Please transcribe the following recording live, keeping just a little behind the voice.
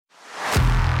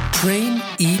Train,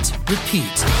 Eat,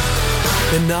 Repeat.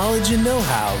 The knowledge and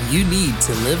know-how you need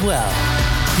to live well.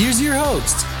 Here's your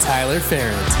host, Tyler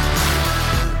Ferrand.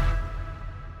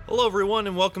 Hello, everyone,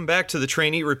 and welcome back to the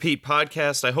Train, Eat, Repeat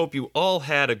podcast. I hope you all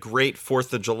had a great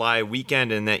 4th of July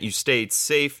weekend and that you stayed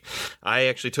safe. I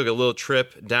actually took a little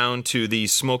trip down to the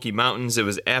Smoky Mountains. It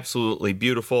was absolutely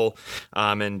beautiful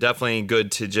and definitely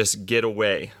good to just get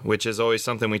away, which is always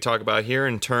something we talk about here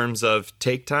in terms of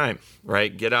take time,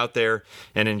 right? Get out there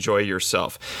and enjoy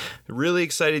yourself. Really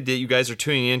excited that you guys are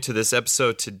tuning into this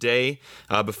episode today.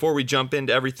 Before we jump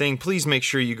into everything, please make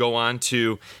sure you go on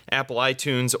to Apple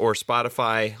iTunes or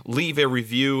Spotify, leave a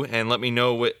review, and let me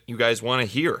know what you guys want to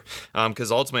hear.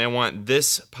 Because ultimately, I want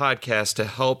this podcast to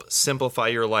help simplify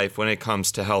your life when it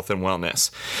comes to health and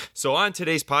wellness. So on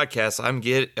today's podcast,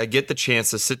 I get the chance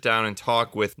to sit down and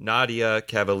talk with Nadia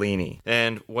Cavallini.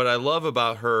 And what I love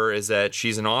about her is that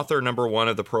she's an author, number one,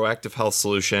 of the Proactive Health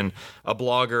Solution, a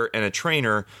blogger, and a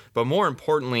trainer. But more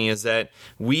importantly is that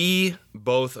we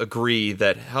both agree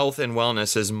that health and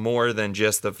wellness is more than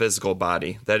just the physical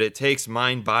body, that it takes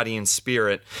mind, body, and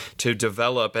spirit to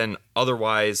develop an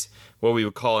otherwise what we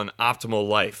would call an optimal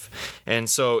life. And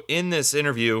so in this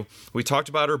interview, we talked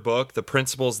about her book, the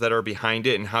principles that are behind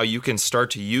it, and how you can start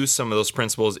to use some of those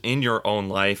principles in your own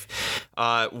life.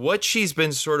 What she's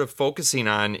been sort of focusing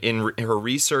on in her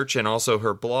research and also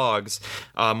her blogs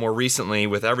more recently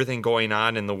with everything going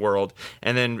on in the world.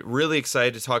 And then really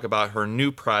excited to talk about her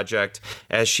new project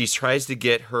as she tries to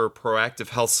get her Proactive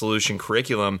Health Solution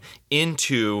curriculum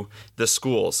into the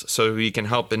schools so we can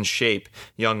help and shape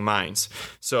young minds.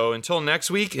 So until next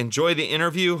week, enjoy the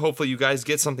interview. Hopefully you guys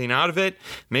get something out of it.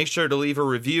 Make sure to leave a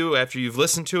review after you've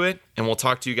listened to it, and we'll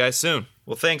talk to you guys soon.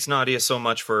 Well, thanks, Nadia, so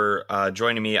much for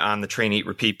joining me on the Train, Eat,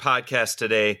 Repeat podcast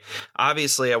today.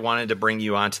 Obviously, I wanted to bring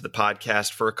you onto the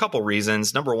podcast for a couple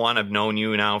reasons. Number one, I've known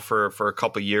you now for a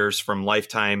couple years from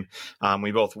Lifetime.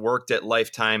 We both worked at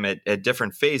Lifetime at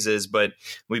different phases, but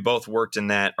we both worked in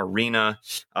that arena.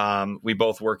 We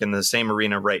both work in the same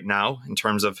arena right now in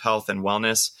terms of health and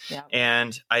wellness. Yeah.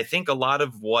 And I think a lot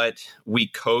of what we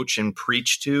coach and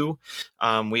preach to,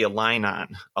 we align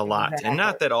on a lot. And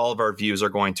not that all of our views are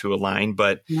going to align,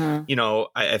 but, you know,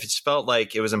 I just felt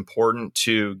like it was important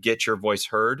to get your voice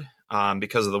heard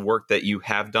because of the work that you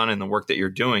have done and the work that you're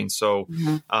doing. So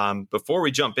before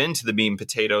we jump into the meat and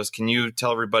potatoes, can you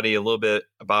tell everybody a little bit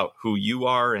about who you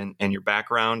are and your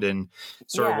background and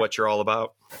sort of what you're all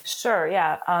about? Sure.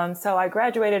 Yeah. So I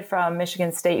graduated from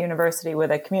Michigan State University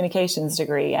with a communications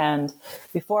degree. And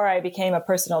before I became a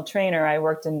personal trainer, I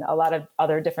worked in a lot of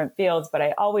other different fields, but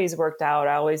I always worked out.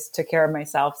 I always took care of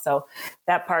myself. So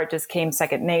that part just came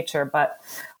second nature. But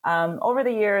over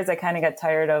the years, I kind of got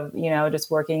tired of, just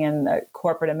working in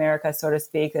corporate America, so to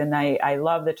speak. And I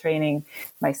love the training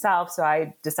myself. So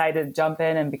I decided to jump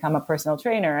in and become a personal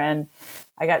trainer. And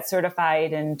I got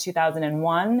certified in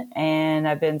 2001, and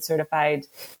I've been certified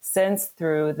since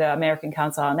through the American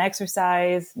Council on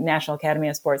Exercise, National Academy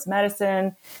of Sports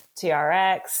Medicine,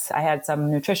 TRX. I had some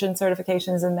nutrition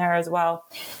certifications in there as well.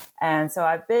 And so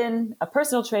I've been a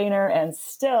personal trainer, and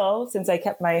still, since I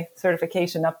kept my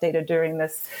certification updated during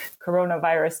this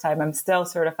coronavirus time, I'm still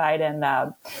certified,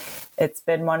 and it's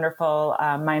been wonderful,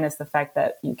 minus the fact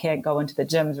that you can't go into the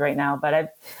gyms right now.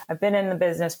 But I've been in the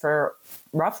business for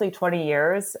roughly 20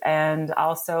 years, and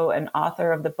also an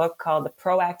author of the book called The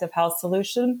Proactive Health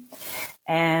Solution.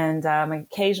 And I'm an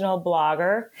occasional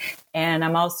blogger, and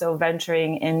I'm also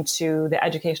venturing into the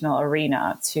educational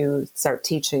arena to start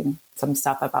teaching some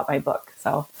stuff about my book.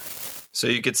 So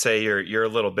you could say you're a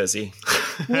little busy.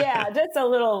 Yeah, just a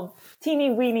little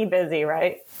teeny weeny busy,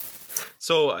 right?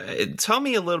 So tell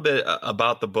me a little bit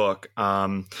about the book.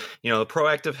 The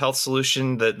Proactive Health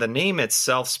Solution, the name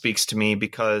itself speaks to me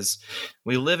because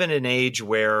we live in an age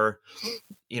where,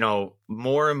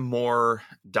 more and more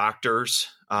doctors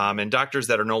and doctors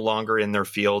that are no longer in their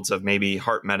fields of maybe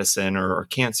heart medicine or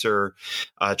cancer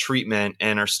treatment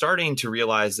and are starting to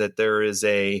realize that there is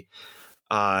a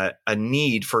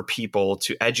need for people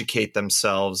to educate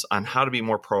themselves on how to be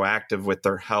more proactive with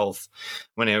their health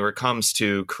when it comes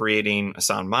to creating a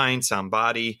sound mind, sound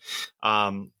body.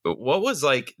 What was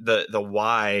like the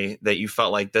why that you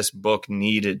felt like this book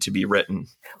needed to be written?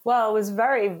 Well, it was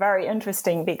very, very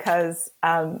interesting because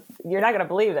you're not going to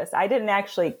believe this. I didn't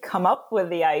actually come up with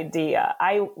the idea.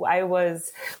 I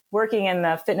was working in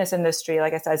the fitness industry,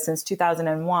 like I said, since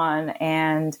 2001.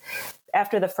 And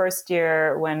after the first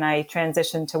year, when I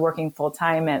transitioned to working full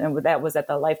time, and that was at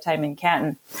the Lifetime in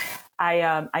Canton,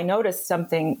 I noticed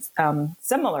something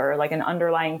similar, like an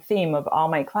underlying theme of all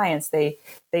my clients. They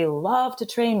love to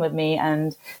train with me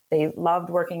and they loved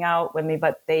working out with me,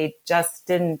 but they just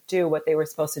didn't do what they were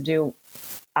supposed to do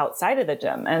outside of the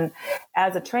gym. And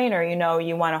as a trainer, you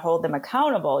want to hold them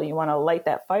accountable. You want to light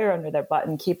that fire under their butt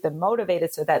and keep them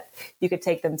motivated so that you could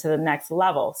take them to the next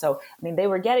level. So, they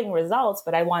were getting results,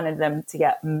 but I wanted them to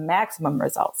get maximum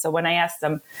results. So when I asked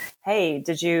them, hey,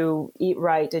 did you eat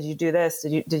right? Did you do this?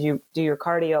 Did you do your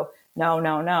cardio? No.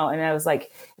 And I was like,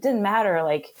 it didn't matter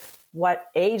like what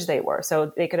age they were.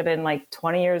 So they could have been like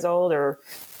 20 years old or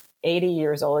 80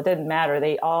 years old. It didn't matter.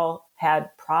 They all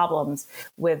had problems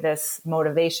with this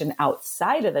motivation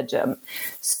outside of the gym.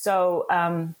 So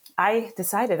I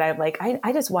decided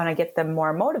I just want to get them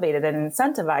more motivated and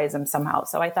incentivize them somehow.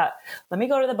 So I thought, let me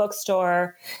go to the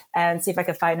bookstore and see if I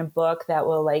could find a book that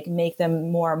will like make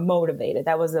them more motivated.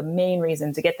 That was the main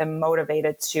reason, to get them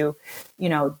motivated to,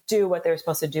 do what they're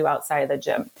supposed to do outside of the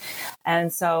gym.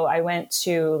 And so I went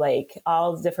to like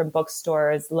all the different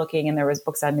bookstores looking, and there was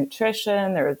books on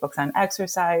nutrition, there was books on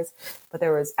exercise, but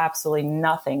there was absolutely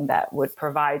nothing that would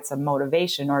provide some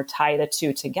motivation or tie the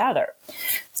two together.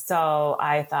 So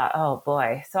I thought, oh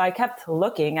boy. So I kept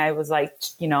looking. I was like,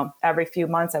 every few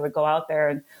months I would go out there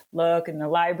and look in the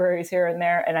libraries here and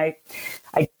there. And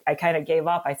I kind of gave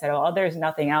up. I said, oh, there's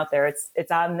nothing out there.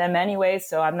 It's on them anyway,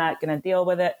 so I'm not going to deal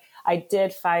with it. I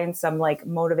did find some like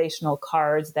motivational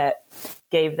cards that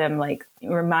gave them like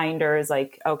reminders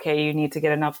like, okay, you need to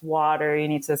get enough water, you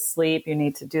need to sleep, you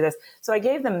need to do this. So I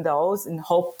gave them those in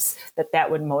hopes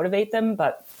that would motivate them.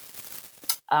 But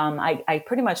I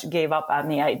pretty much gave up on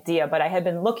the idea, but I had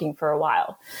been looking for a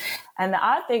while. And the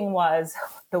odd thing was,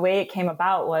 the way it came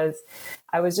about was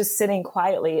I was just sitting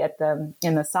quietly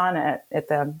in the sauna at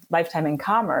the Lifetime in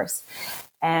Commerce.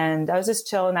 And I was just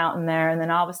chilling out in there. And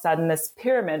then all of a sudden this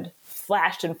pyramid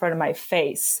flashed in front of my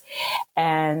face.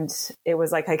 And it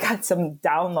was like I got some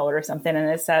download or something. And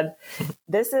it said,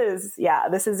 this is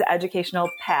the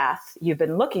educational path you've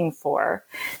been looking for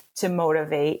to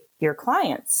motivate your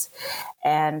clients.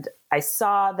 And I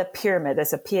saw the pyramid.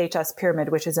 There's a PHS pyramid,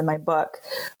 which is in my book,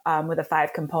 with the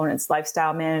 5 components: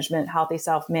 lifestyle management, healthy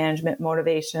self-management,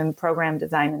 motivation, program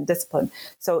design, and discipline.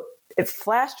 So it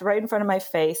flashed right in front of my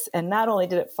face. And not only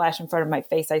did it flash in front of my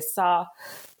face, I saw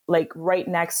like right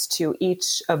next to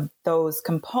each of those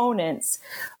components,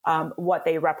 what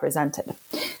they represented.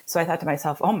 So I thought to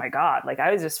myself, oh my God, like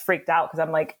I was just freaked out because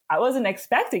I'm like, I wasn't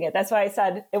expecting it. That's why I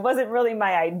said it wasn't really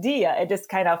my idea. It just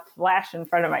kind of flashed in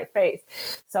front of my face.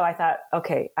 So I thought,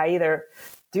 okay, I either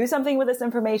do something with this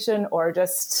information or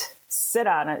just sit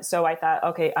on it. So I thought,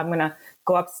 okay, I'm going to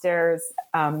go upstairs,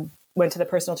 went to the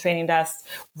personal training desk,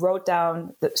 wrote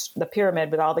down the pyramid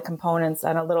with all the components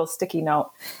on a little sticky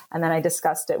note. And then I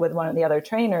discussed it with one of the other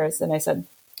trainers. And I said,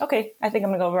 okay, I think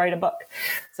I'm going to go write a book.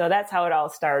 So that's how it all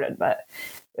started. But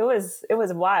it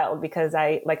was wild because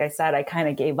like I said, I kind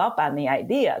of gave up on the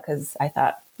idea because I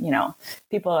thought,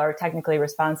 people are technically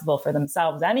responsible for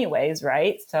themselves anyways,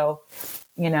 right? So,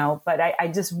 but I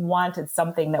just wanted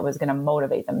something that was going to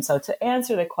motivate them. So to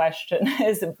answer the question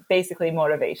is basically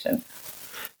motivation.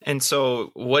 And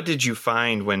so what did you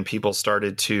find when people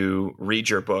started to read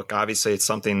your book? Obviously, it's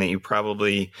something that you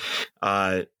probably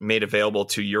made available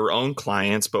to your own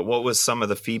clients, but what was some of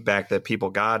the feedback that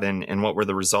people got and what were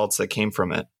the results that came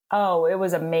from it? Oh, it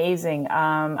was amazing.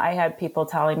 I had people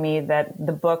telling me that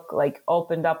the book like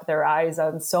opened up their eyes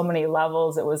on so many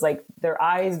levels. It was like their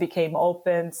eyes became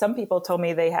open. Some people told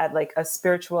me they had like a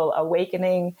spiritual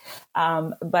awakening,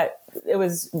 but it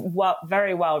was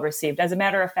very well received. As a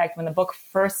matter of fact, when the book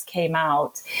first came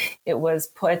out, it was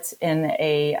put in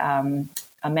a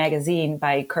magazine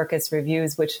by Kirkus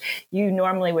Reviews, which you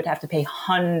normally would have to pay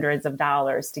hundreds of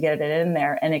dollars to get it in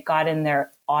there. And it got in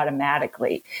there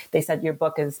automatically. They said, your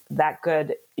book is that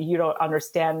good. You don't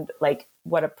understand like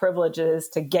what a privilege it is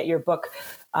to get your book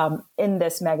in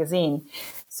this magazine.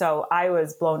 So I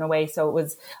was blown away. So it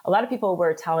was, a lot of people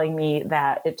were telling me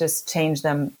that it just changed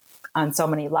them on so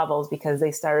many levels because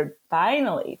they started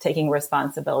finally taking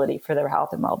responsibility for their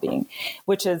health and well-being,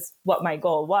 which is what my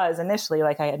goal was initially,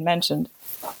 like I had mentioned.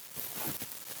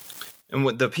 And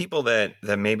with the people that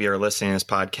maybe are listening to this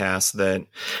podcast that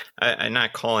I'm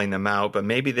not calling them out, but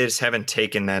maybe they just haven't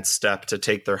taken that step to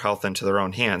take their health into their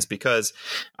own hands, because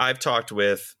I've talked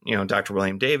with, Dr.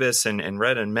 William Davis and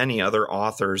read in many other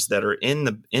authors that are in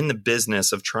the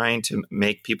business of trying to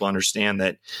make people understand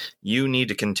that you need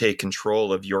to take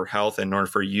control of your health in order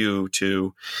for you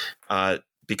to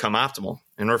become optimal,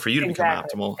 in order for you to become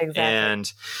optimal. Exactly.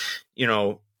 And,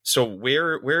 So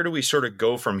where do we sort of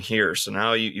go from here? So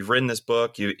now you've written this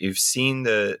book, you've seen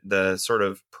the sort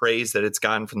of praise that it's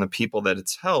gotten from the people that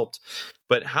it's helped,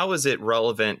 but how is it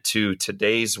relevant to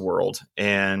today's world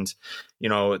and,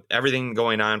 everything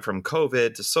going on from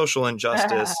COVID to social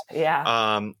injustice? Yeah.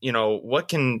 How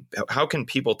can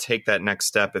people take that next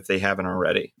step if they haven't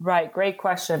already? Right. Great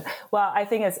question. Well, I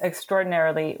think it's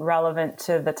extraordinarily relevant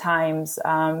to the times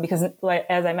because,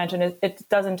 as I mentioned, it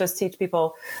doesn't just teach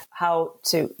people how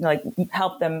to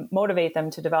help them, motivate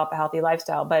them to develop a healthy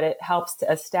lifestyle, but it helps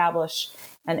to establish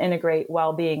and integrate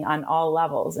well-being on all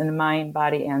levels in mind,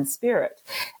 body, and spirit.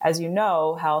 As you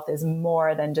know, health is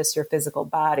more than just your physical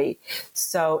body.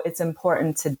 So it's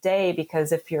important today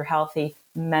because if you're healthy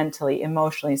mentally,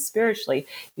 emotionally, spiritually,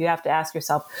 you have to ask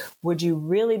yourself, would you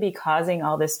really be causing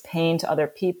all this pain to other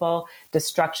people,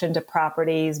 destruction to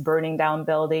properties, burning down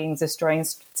buildings, destroying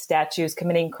statues,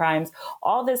 committing crimes,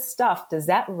 all this stuff? Does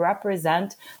that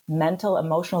represent mental,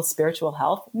 emotional, spiritual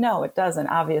health? No, it doesn't,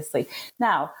 obviously.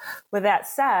 Now, with that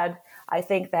said, I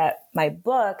think that my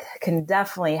book can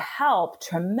definitely help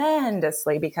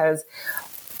tremendously because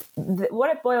what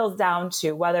it boils down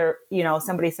to, whether,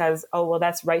 somebody says, oh, well,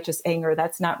 that's righteous anger,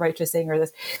 that's not righteous anger.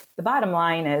 The bottom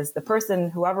line is the person,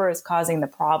 whoever is causing the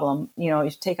problem,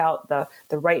 you take out the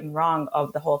right and wrong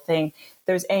of the whole thing.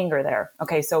 There's anger there.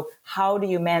 Okay. So how do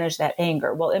you manage that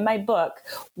anger? Well, in my book,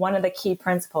 one of the key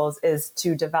principles is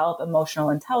to develop emotional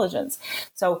intelligence.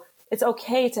 So it's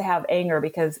okay to have anger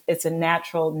because it's a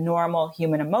natural, normal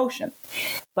human emotion.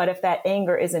 But if that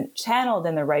anger isn't channeled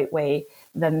in the right way,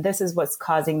 then this is what's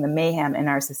causing the mayhem in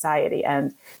our society.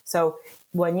 And so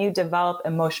when you develop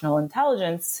emotional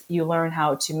intelligence, you learn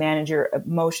how to manage your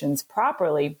emotions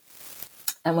properly.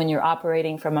 And when you're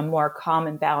operating from a more calm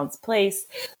and balanced place,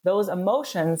 those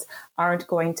emotions aren't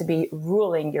going to be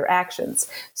ruling your actions.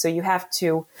 So you have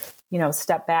to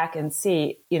step back and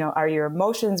see, are your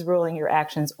emotions ruling your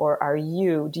actions, or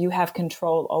do you have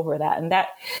control over that? And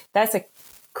that's a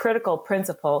critical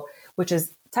principle, which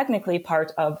is technically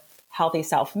part of healthy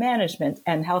self-management.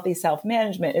 And healthy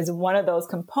self-management is one of those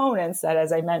components that,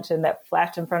 as I mentioned, that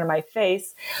flashed in front of my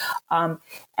face.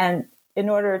 And in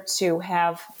order to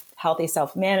have healthy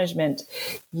self-management,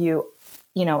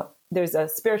 there's a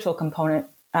spiritual component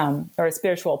or a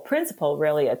spiritual principle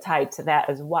really tied to that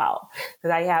as well.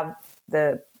 Because I have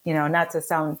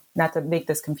not to make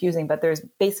this confusing, but there's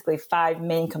basically 5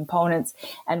 main components.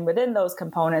 And within those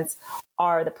components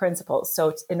are the principles.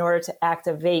 So in order to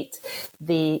activate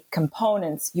the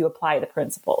components, you apply the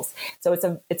principles.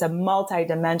 So it's a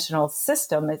multi-dimensional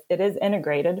system. It is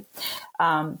integrated.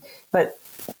 But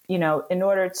in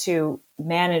order to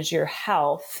manage your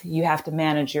health, you have to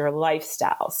manage your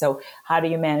lifestyle. So how do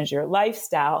you manage your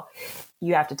lifestyle?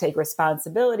 You have to take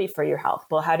responsibility for your health.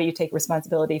 Well, how do you take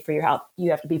responsibility for your health? You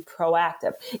have to be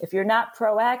proactive. If you're not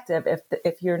proactive,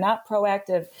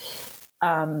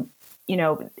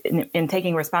 in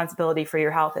taking responsibility for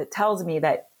your health, it tells me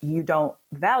that you don't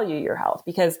value your health.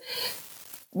 Because,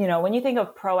 when you think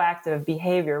of proactive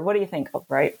behavior, what do you think of,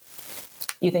 right?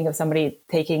 You think of somebody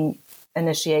taking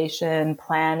initiation,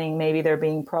 planning, maybe they're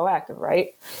being proactive,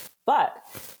 right? But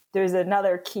there's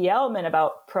another key element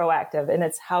about proactive, and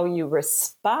it's how you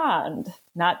respond,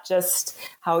 not just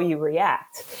how you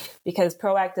react, because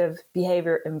proactive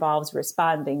behavior involves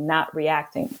responding, not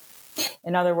reacting.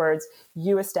 In other words,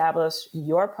 you establish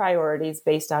your priorities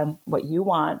based on what you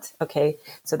want. Okay.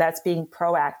 So that's being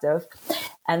proactive.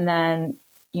 And then,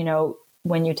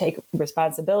 when you take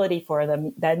responsibility for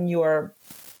them, then you're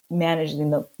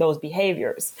managing those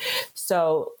behaviors.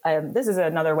 So this is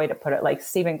another way to put it. Like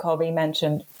Stephen Covey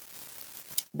mentioned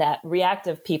that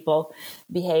reactive people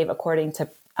behave according to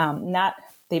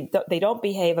they don't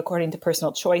behave according to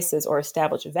personal choices or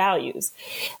established values.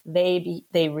 They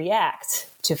react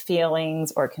to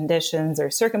feelings or conditions or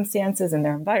circumstances in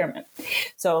their environment.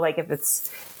 So like if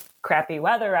it's crappy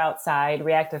weather outside,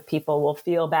 reactive people will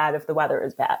feel bad if the weather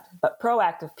is bad. But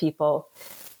proactive people,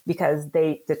 because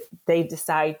they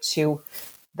decide to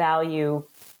value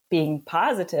being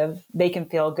positive, they can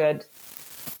feel good,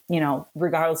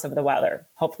 regardless of the weather.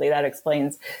 Hopefully that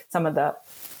explains some of the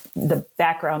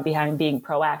background behind being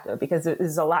proactive, because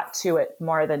there's a lot to it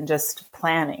more than just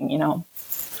planning,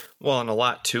 Well, and a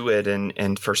lot to it.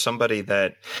 And for somebody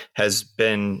that has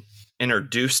been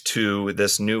introduced to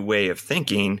this new way of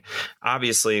thinking,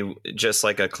 obviously, just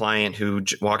like a client who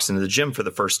walks into the gym for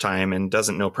the first time and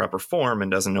doesn't know proper form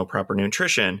and doesn't know proper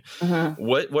nutrition,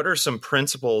 what are some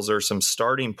principles or some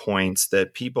starting points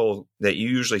that you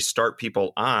usually start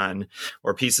people on,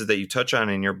 or pieces that you touch on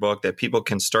in your book that people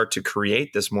can start to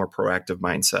create this more proactive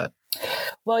mindset?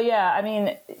 Well, yeah, I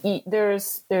mean,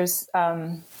 there's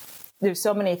there's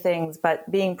so many things, but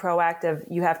being proactive,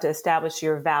 you have to establish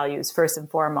your values first and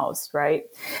foremost, right?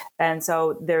 And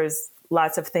so there's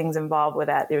lots of things involved with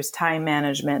that. There's time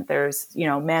management, there's,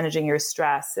 managing your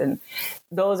stress, and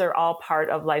those are all part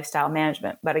of lifestyle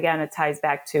management. But again, it ties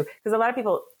back to, because a lot of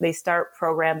people, they start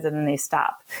programs and then they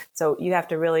stop. So you have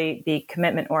to really be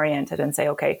commitment oriented and say,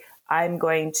 okay, I'm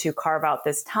going to carve out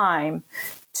this time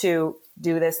to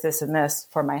do this, this, and this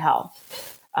for my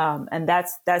health. And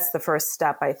that's the first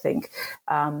step, I think.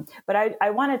 But I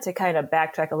wanted to kind of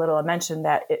backtrack a little and mention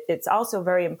that it's also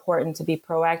very important to be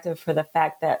proactive for the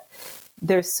fact that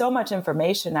there's so much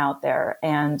information out there,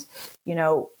 and,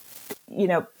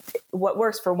 what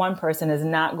works for one person is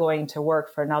not going to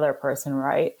work for another person,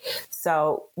 right?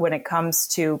 So when it comes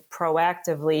to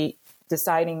proactively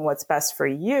deciding what's best for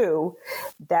you,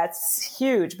 that's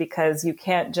huge, because you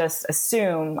can't just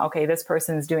assume, okay, this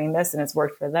person's doing this and it's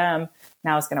worked for them,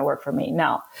 now it's going to work for me.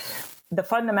 No. The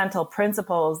fundamental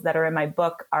principles that are in my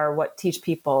book are what teach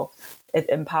people. It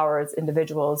empowers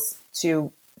individuals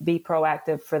to be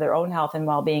proactive for their own health and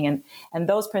well-being. And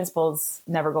those principles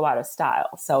never go out of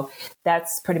style. So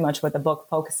that's pretty much what the book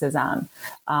focuses on.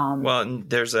 Well,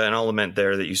 there's an element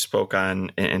there that you spoke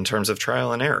on in terms of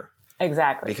trial and error.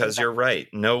 Exactly. Because you're right.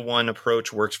 No one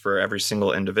approach works for every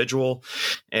single individual.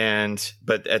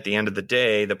 But at the end of the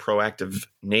day, the proactive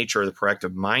nature, the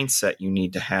proactive mindset you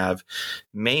need to have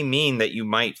may mean that you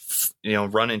might,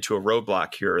 run into a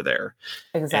roadblock here or there.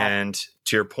 Exactly. And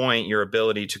to your point, your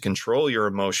ability to control your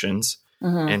emotions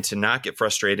and to not get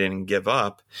frustrated and give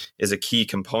up is a key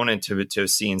component to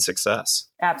seeing success.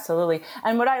 Absolutely.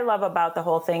 And what I love about the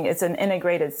whole thing, it's an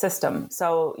integrated system.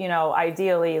 So,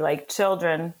 ideally, like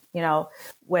children,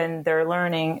 when they're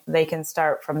learning, they can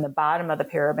start from the bottom of the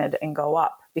pyramid and go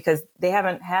up, because they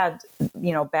haven't had,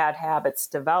 bad habits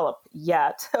develop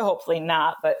yet. Hopefully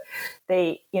not, but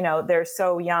they're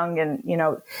so young and,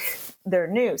 they're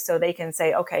new. So they can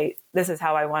say, okay, this is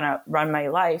how I want to run my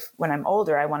life. When I'm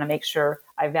older, I want to make sure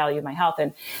I value my health.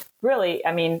 And really,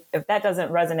 if that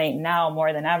doesn't resonate now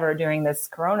more than ever during this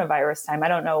coronavirus time, I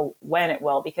don't know when it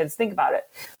will, because think about it.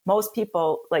 Most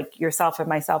people like yourself and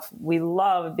myself, we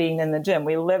love being in the gym.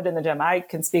 We lived in the gym. I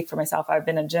can speak for myself. I've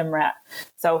been a gym rat.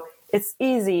 So it's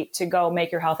easy to go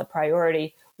make your health a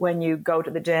priority when you go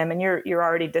to the gym and you're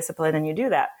already disciplined and you do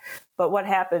that. But what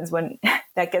happens when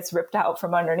that gets ripped out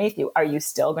from underneath you? Are you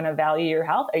still going to value your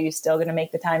health? Are you still going to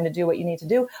make the time to do what you need to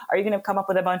do? Are you going to come up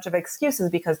with a bunch of excuses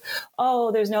because,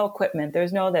 there's no equipment,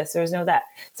 there's no this, there's no that?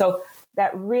 So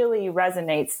that really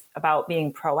resonates about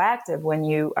being proactive when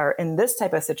you are in this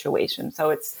type of situation.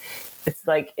 So it's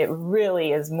like, it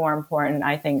really is more important,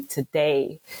 I think,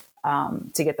 today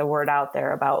to get the word out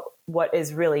there about what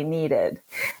is really needed.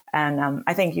 And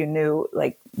I think you knew,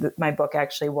 my book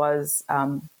actually was,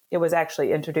 it was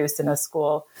actually introduced in a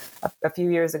school a few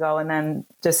years ago. And then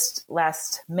just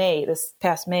this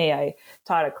past May, I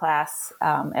taught a class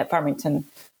at Farmington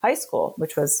High School,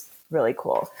 which was really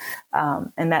cool.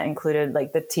 And that included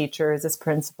the teachers, this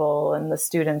principal, and the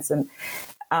students. And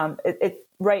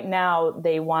right now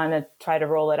they want to try to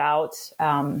roll it out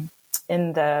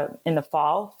in the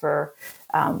fall for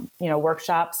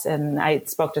workshops. And I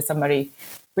spoke to somebody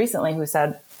recently who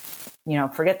said,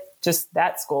 forget just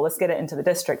that school, let's get it into the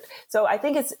district. So I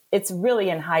think it's really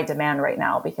in high demand right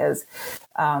now, because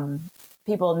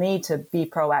people need to be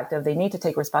proactive. They need to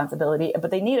take responsibility,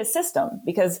 but they need a system,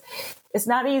 because it's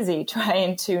not easy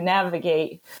trying to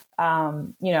navigate,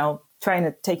 trying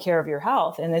to take care of your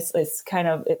health. And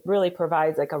it really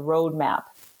provides a roadmap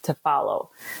to follow.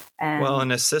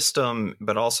 And a system,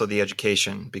 but also the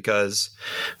education, because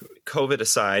COVID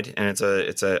aside, and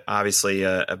it's obviously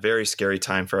a very scary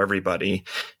time for everybody.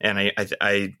 And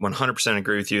I 100%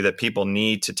 agree with you that people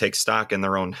need to take stock in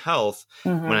their own health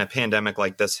when a pandemic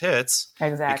like this hits.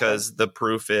 Exactly. Because the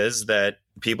proof is that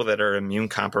people that are immune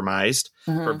compromised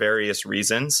for various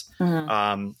reasons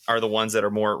are the ones that are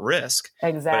more at risk.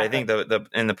 Exactly. But I think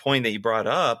the point that you brought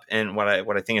up, and what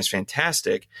I think is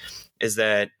fantastic, is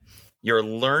that your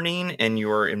learning and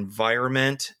your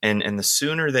environment, and the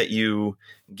sooner that you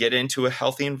get into a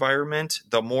healthy environment,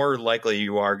 the more likely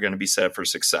you are going to be set for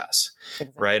success.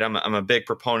 Exactly. Right? I'm a big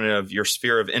proponent of your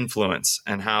sphere of influence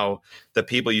and how the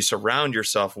people you surround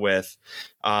yourself with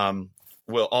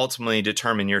will ultimately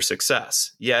determine your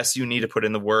success. Yes, you need to put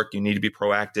in the work. You need to be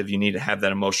proactive. You need to have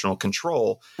that emotional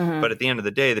control. But at the end of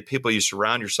the day, the people you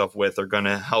surround yourself with are going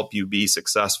to help you be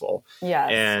successful. Yeah.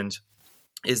 And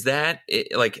is that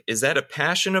a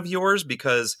passion of yours?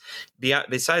 Because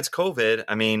besides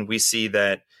COVID, we see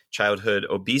that childhood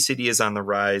obesity is on the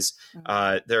rise.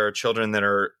 There are children that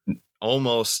are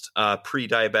almost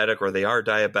pre-diabetic, or they are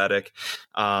diabetic.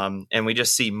 And we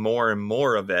just see more and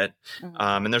more of it.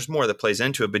 And there's more that plays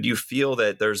into it, but do you feel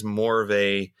that there's more of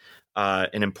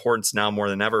an importance now more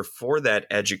than ever for that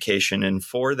education and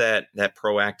for that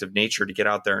proactive nature to get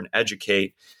out there and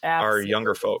educate our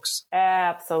younger folks?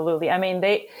 Absolutely. I mean,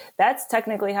 that's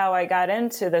technically how I got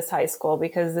into this high school,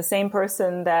 because the same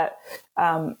person that,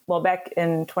 back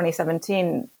in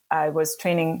 2017, I was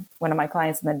training one of my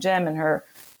clients in the gym, and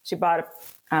she bought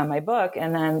my book,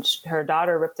 and then her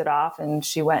daughter ripped it off, and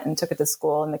she went and took it to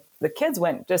school, and the kids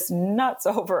went just nuts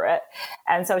over it.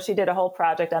 And so she did a whole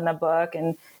project on the book,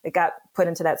 and it got put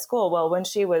into that school. Well, when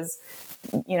she was,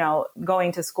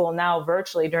 going to school now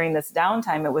virtually during this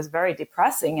downtime, it was very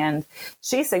depressing. And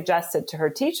she suggested to her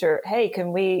teacher, hey,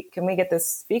 can we get this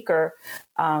speaker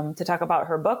to talk about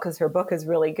her book? Because her book is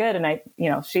really good. And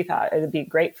she thought it would be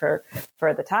great for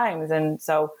the times. And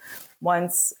so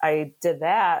once I did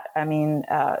that, I mean,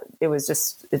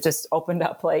 it just opened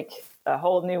up like a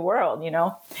whole new world,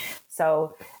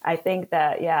 So I think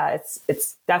that,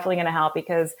 it's definitely going to help,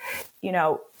 because,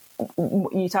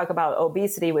 you talk about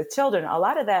obesity with children, a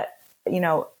lot of that,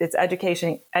 it's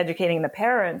educating the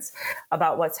parents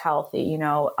about what's healthy,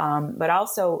 but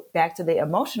also back to the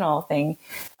emotional thing.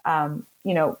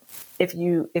 If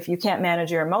you can't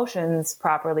manage your emotions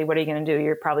properly, what are you going to do?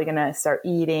 You're probably going to start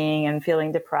eating and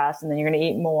feeling depressed, and then you're going to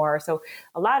eat more. So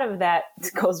a lot of that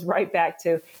goes right back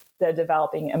to the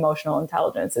developing emotional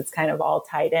intelligence. It's kind of all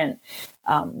tied in.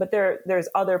 But there's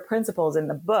other principles in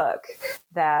the book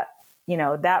that,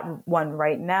 that one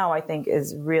right now, I think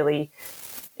is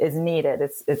needed.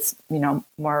 It's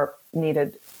more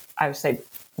needed, I would say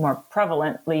more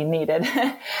prevalently needed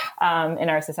in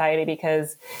our society,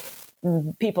 because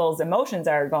people's emotions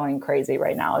are going crazy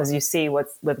right now, as you see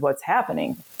what's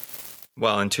happening.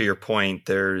 Well, and to your point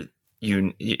there,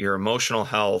 your emotional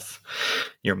health,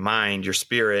 your mind, your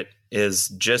spirit is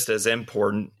just as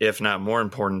important, if not more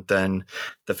important, than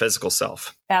the physical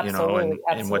self. Absolutely.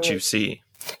 And what you see.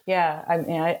 Yeah, I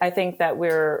mean, I think that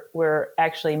we're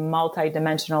actually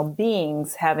multidimensional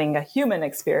beings having a human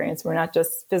experience. We're not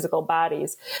just physical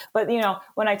bodies. But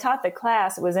when I taught the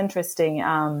class, it was interesting.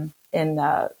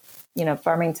 In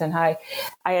Farmington High,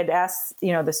 I had asked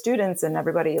the students and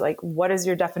everybody, like, what is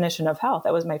your definition of health?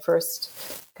 That was my first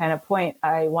kind of point.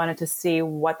 I wanted to see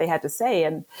what they had to say,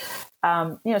 and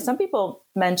some people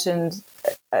mentioned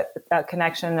a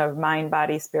connection of mind,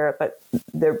 body, spirit, but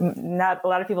not a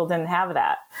lot of people didn't have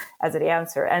that as an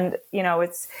answer. And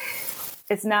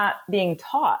it's not being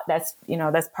taught. That's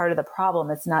part of the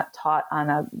problem. It's not taught on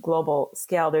a global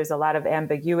scale. There's a lot of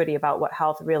ambiguity about what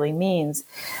health really means,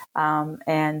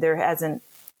 and there hasn't,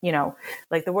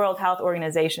 like the World Health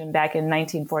Organization back in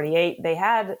 1948, they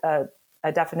had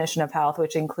a definition of health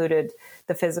which included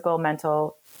the physical,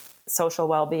 mental, social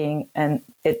well-being, and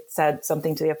it said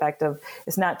something to the effect of,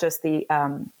 it's not just the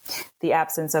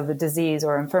absence of a disease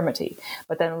or infirmity.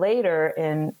 But then later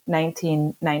in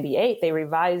 1998, they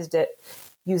revised it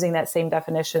using that same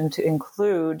definition to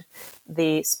include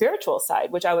the spiritual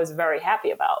side, which I was very happy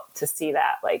about to see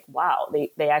that. Like, wow,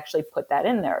 they actually put that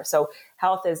in there. So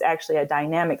health is actually a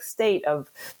dynamic state of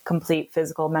complete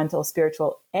physical, mental,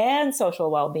 spiritual, and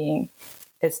social well-being.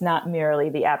 It's not merely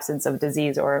the absence of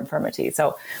disease or infirmity.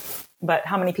 So, but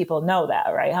how many people know that,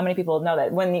 right? How many people know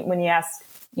that when you ask,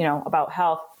 about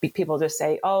health, people just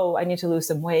say, oh, I need to lose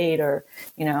some weight, or,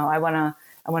 I want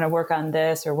to work on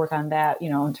this or work on that,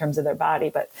 in terms of their body,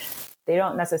 but they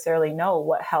don't necessarily know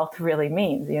what health really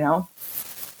means, Well,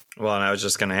 and I was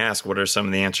just going to ask, what are some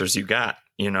of the answers you got,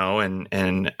 and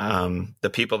the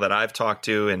people that I've talked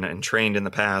to and trained in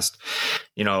the past,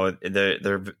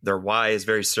 their why is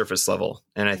very surface level.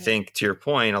 And I think, to your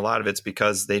point, a lot of it's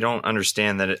because they don't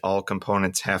understand that all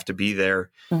components have to be there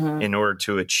in order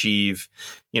to achieve,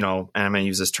 and I'm going to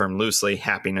use this term loosely,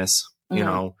 happiness,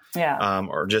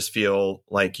 or just feel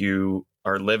like you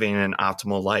are living an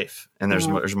optimal life, and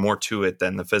there's more to it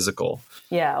than the physical.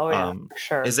 Yeah. Oh yeah.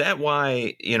 Sure. Is that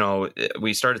why,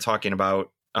 we started talking about,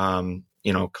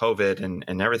 COVID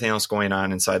and everything else going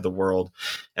on inside the world.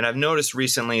 And I've noticed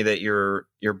recently that your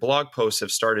blog posts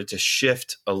have started to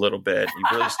shift a little bit.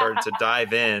 You've really started to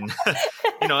dive in,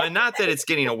 and not that it's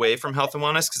getting away from health and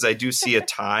wellness, because I do see a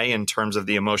tie in terms of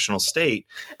the emotional state,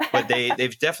 but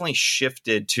they've definitely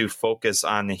shifted to focus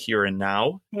on the here and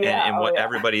now and what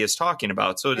everybody is talking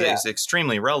about. So it's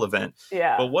extremely relevant.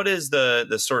 Yeah. But what is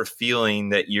the sort of feeling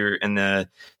that you're, and the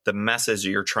the message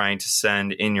you're trying to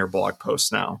send in your blog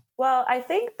posts now? Well, I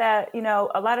think that,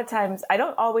 a lot of times I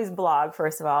don't always blog,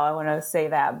 first of all, I want to say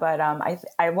that, but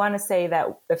I want to say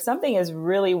that if something is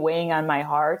really weighing on my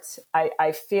heart,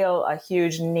 I feel a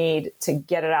huge need to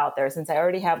get it out there since I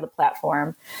already have the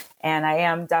platform, and I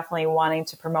am definitely wanting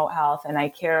to promote health, and I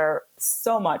care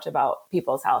so much about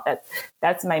people's health.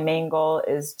 That's my main goal,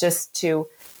 is just to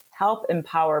help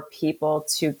empower people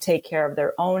to take care of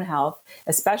their own health,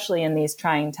 especially in these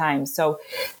trying times. So,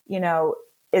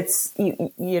 it's,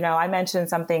 I mentioned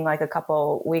something like a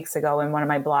couple weeks ago in one of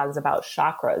my blogs about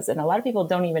chakras, and a lot of people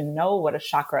don't even know what a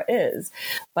chakra is,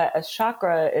 but a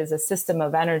chakra is a system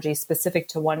of energy specific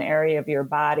to one area of your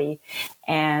body.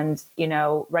 And,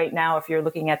 right now, if you're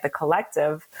looking at the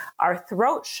collective, our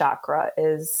throat chakra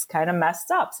is kind of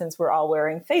messed up since we're all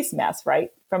wearing face masks,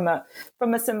 right? From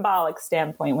a symbolic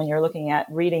standpoint, when you're looking at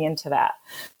reading into that.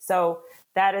 So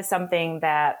that is something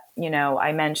that,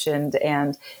 I mentioned,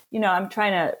 and, I'm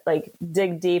trying to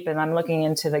dig deep, and I'm looking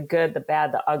into the good, the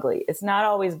bad, the ugly. It's not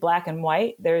always black and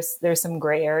white. There's some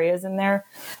gray areas in there.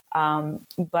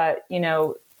 But,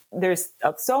 there's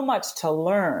so much to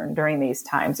learn during these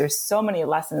times. There's so many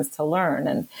lessons to learn.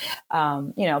 And,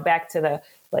 back to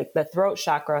the throat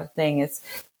chakra thing, is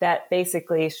that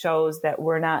basically shows that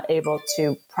we're not able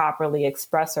to properly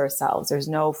express ourselves. There's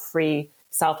no free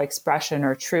self-expression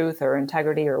or truth or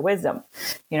integrity or wisdom,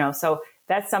 so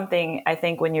that's something I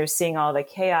think when you're seeing all the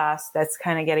chaos, that's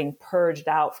kind of getting purged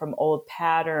out from old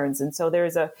patterns. And so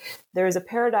there's a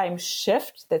paradigm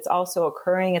shift that's also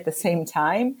occurring at the same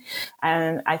time.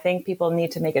 And I think people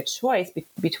need to make a choice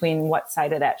between what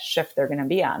side of that shift they're going to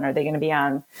be on. Are they going to be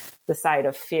on the side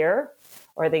of fear,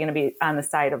 or are they going to be on the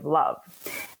side of love?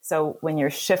 So when you're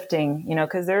shifting,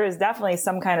 because there is definitely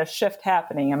some kind of shift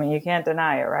happening. I mean, you can't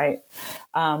deny it, right?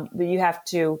 But you have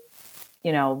to,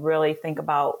 really think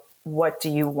about, what do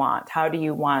you want? How do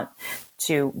you want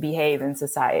to behave in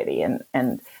society?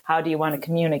 And how do you want to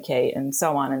communicate, and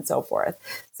so on and so forth?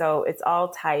 So it's all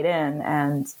tied in.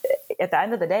 And at the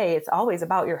end of the day, it's always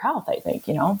about your health, I think,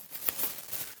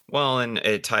 Well, and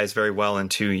it ties very well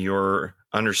into your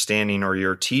understanding or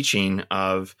your teaching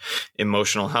of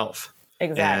emotional health.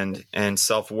 Exactly. And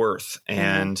self-worth.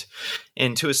 And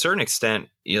to a certain extent,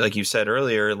 like you said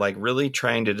earlier, really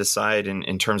trying to decide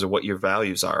in terms of what your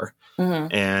values are.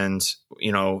 And,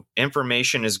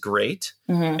 information is great.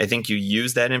 I think you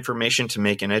use that information to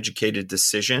make an educated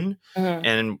decision.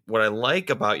 And what I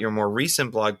like about your more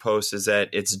recent blog posts is that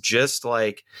it's just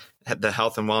like the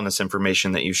health and wellness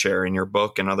information that you share in your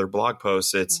book and other blog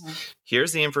posts. It's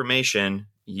here's the information,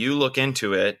 you look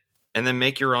into it, and then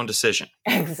make your own decision.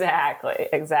 Exactly.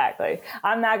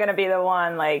 I'm not going to be the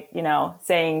one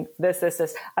saying this.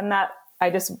 I'm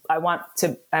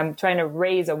trying to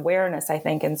raise awareness, I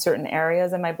think, in certain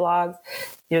areas in my blogs.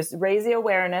 Just raise the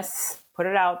awareness, put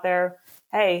it out there.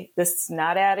 Hey, this is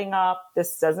not adding up.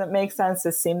 This doesn't make sense.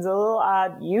 This seems a little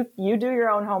odd. You do your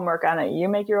own homework on it. You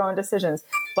make your own decisions.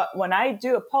 But when I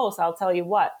do a post, I'll tell you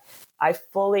what, I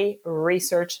fully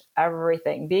research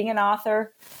everything. Being an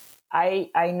author,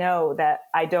 I know that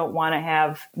I don't want to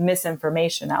have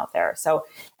misinformation out there. So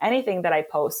anything that I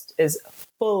post is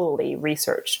fully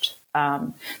researched.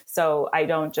 So I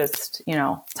don't just,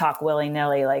 talk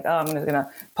willy-nilly I'm just going to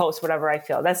post whatever I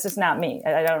feel. That's just not me.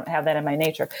 I don't have that in my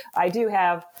nature. I do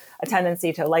have a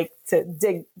tendency to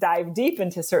dive deep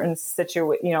into certain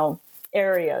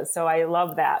areas. So I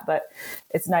love that, but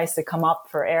it's nice to come up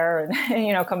for air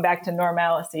and, come back to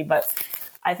normalcy. But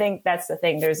I think that's the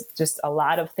thing. There's just a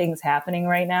lot of things happening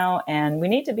right now, and we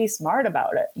need to be smart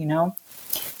about it. We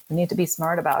need to be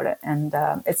smart about it. And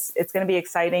it's going to be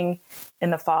exciting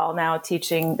in the fall now,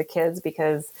 teaching the kids,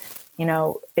 because,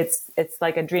 it's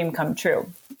like a dream come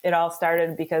true. It all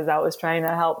started because I was trying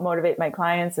to help motivate my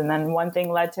clients, and then one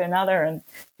thing led to another, and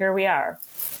here we are.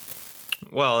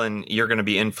 Well, and you're going to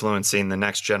be influencing the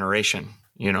next generation.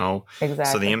 Exactly.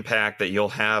 So the impact that you'll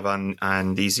have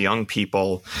on these young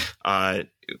people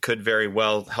could very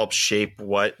well help shape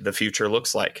what the future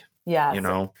looks like. Yeah.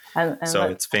 And so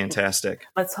it's fantastic.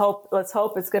 Let's hope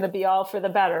it's going to be all for the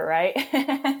better, right?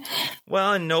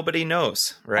 Well, and nobody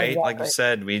knows, right? Exactly. Like you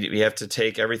said, we have to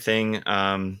take everything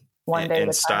one day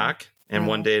in stock. And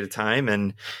one day at a time,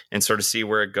 and sort of see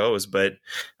where it goes. But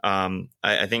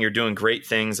I think you're doing great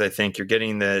things. I think you're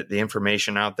getting the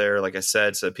information out there, like I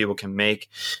said, so that people can make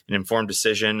an informed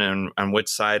decision on which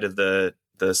side of the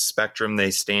spectrum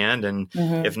they stand. And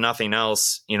if nothing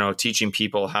else, teaching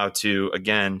people how to,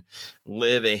 again,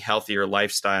 live a healthier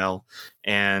lifestyle.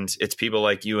 And it's people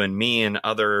like you and me and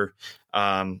other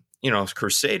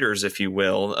crusaders, if you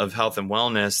will, of health and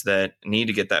wellness that need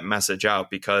to get that message out,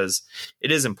 because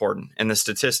it is important. And the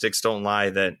statistics don't lie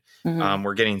that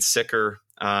we're getting sicker,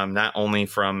 not only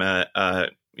from a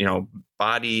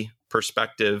body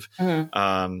perspective,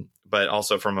 but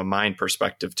also from a mind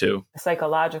perspective too.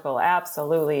 Psychological,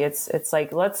 absolutely. It's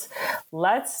like let's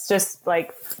just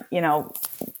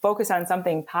focus on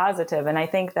something positive. And I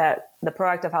think that the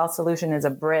Proactive Health Solution is a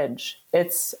bridge.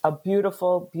 It's a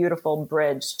beautiful, beautiful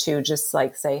bridge to just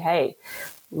like say, hey,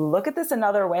 look at this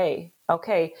another way.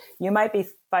 Okay, you might be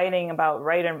fighting about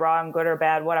right and wrong, good or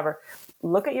bad, whatever.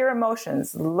 Look at your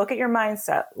emotions. Look at your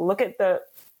mindset. Look at the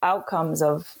outcomes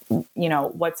of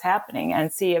what's happening,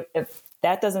 and see if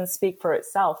that doesn't speak for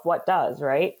itself, what does,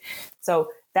 right? So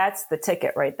that's the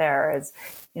ticket right there is,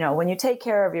 when you take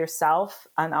care of yourself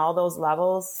on all those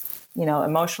levels,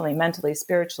 emotionally, mentally,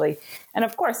 spiritually, and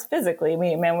of course, physically,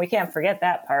 we can't forget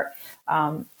that part.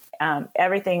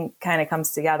 Everything kind of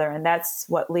comes together, and that's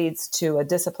what leads to a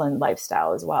disciplined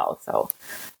lifestyle as well. So,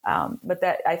 but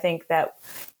that, I think that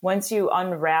once you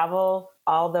unravel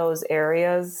all those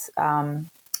areas,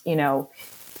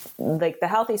 like the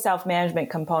healthy self-management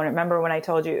component. Remember when I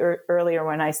told you earlier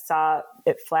when I saw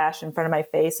it flash in front of my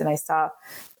face and I saw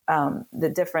the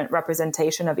different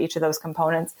representation of each of those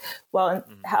components? Well, in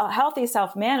healthy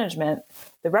self-management,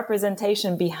 the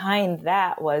representation behind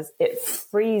that was it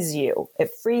frees you. It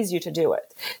frees you to do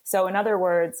it. So in other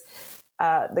words,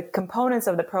 the components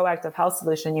of the Proactive Health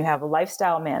Solution, you have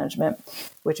lifestyle management,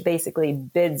 which basically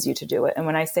bids you to do it. And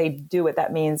when I say do it,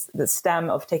 that means the stem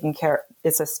of taking care.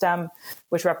 It's a stem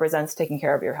which represents taking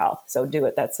care of your health. So do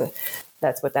it. That's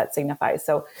what that signifies.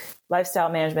 So lifestyle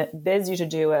management bids you to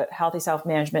do it. Healthy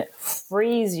self-management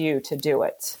frees you to do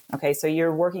it. Okay. So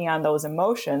you're working on those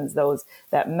emotions,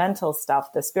 that mental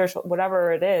stuff, the spiritual,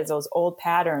 whatever it is, those old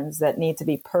patterns that need to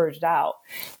be purged out.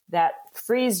 That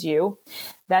frees you.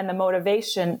 Then the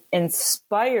motivation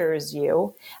inspires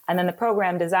you. And then the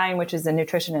program design, which is the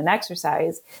nutrition and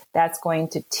exercise, that's going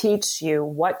to teach you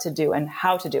what to do and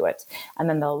how to do it. And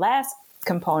then the last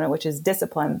component, which is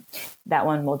discipline, that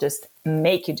one will just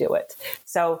make you do it.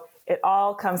 So it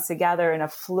all comes together in a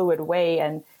fluid way.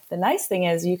 And the nice thing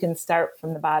is you can start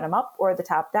from the bottom up or the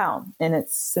top down. And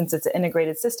since it's an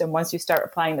integrated system, once you start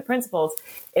applying the principles,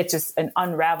 it's just an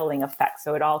unraveling effect.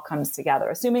 So it all comes together,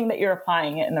 assuming that you're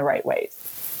applying it in the right ways.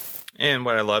 And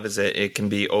what I love is that it can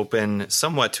be open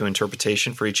somewhat to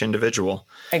interpretation for each individual.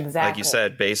 Exactly. Like you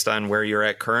said, based on where you're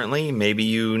at currently, maybe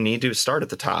you need to start at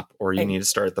the top or you need to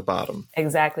start at the bottom.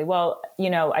 Exactly. Well,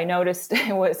 I noticed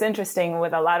what's interesting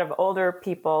with a lot of older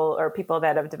people or people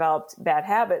that have developed bad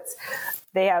habits,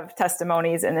 they have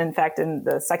testimonies. And in fact, in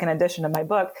the second edition of my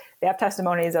book, they have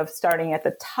testimonies of starting at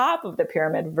the top of the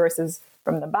pyramid versus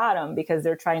from the bottom, because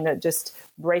they're trying to just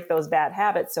break those bad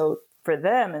habits. So for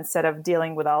them, instead of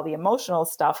dealing with all the emotional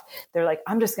stuff, they're like,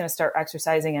 I'm just going to start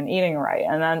exercising and eating right.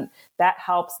 And then that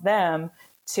helps them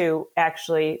to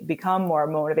actually become more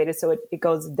motivated. So it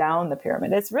goes down the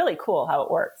pyramid. It's really cool how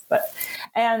it works.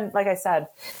 And like I said,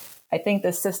 I think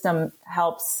the system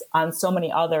helps on so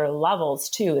many other levels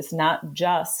too. It's not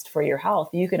just for your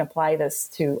health. You can apply this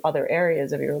to other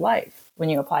areas of your life when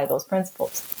you apply those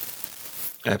principles.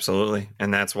 Absolutely.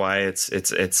 And that's why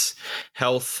it's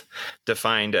health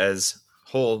defined as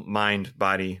whole mind,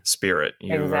 body, spirit.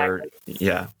 Exactly.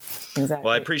 Exactly.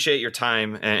 Well, I appreciate your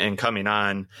time and coming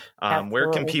on.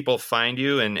 Where can people find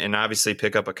you and obviously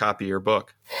pick up a copy of your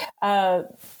book? You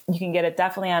can get it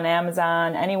definitely on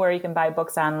Amazon, anywhere you can buy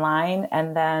books online.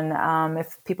 And then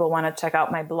if people want to check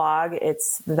out my blog,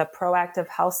 it's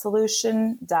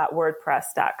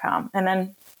theproactivehealthsolution.wordpress.com. And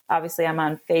then obviously I'm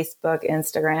on Facebook,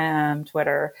 Instagram,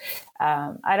 Twitter.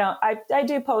 I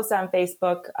do post on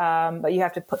Facebook, but you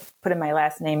have to put in my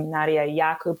last name, Nadia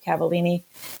Jakub Cavallini.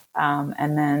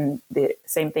 And then the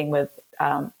same thing with,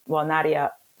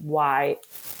 Nadia Y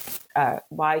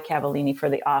Cavallini for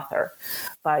the author.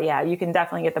 But yeah, you can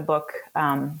definitely get the book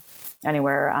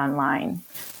anywhere online.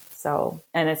 So,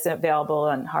 and it's available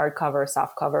on hardcover,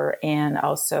 softcover, and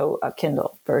also a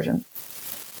Kindle version.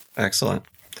 Excellent.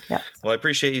 Yeah. Well, I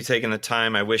appreciate you taking the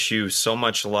time. I wish you so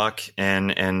much luck.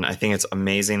 And I think it's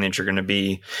amazing that you're going to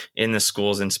be in the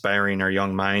schools, inspiring our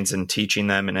young minds and teaching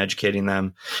them and educating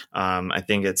them. I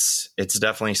think it's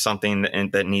definitely something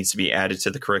that needs to be added to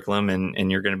the curriculum,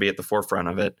 and you're going to be at the forefront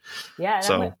of it. Yeah. And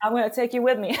so I'm going to take you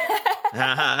with me.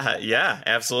 Yeah,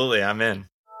 absolutely. I'm in.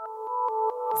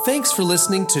 Thanks for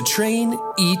listening to Train,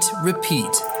 Eat,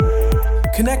 Repeat.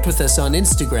 Connect with us on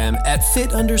Instagram at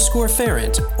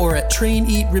fit_ferent or at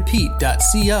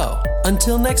traineatrepeat.co.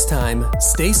 Until next time,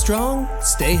 stay strong,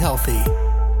 stay healthy.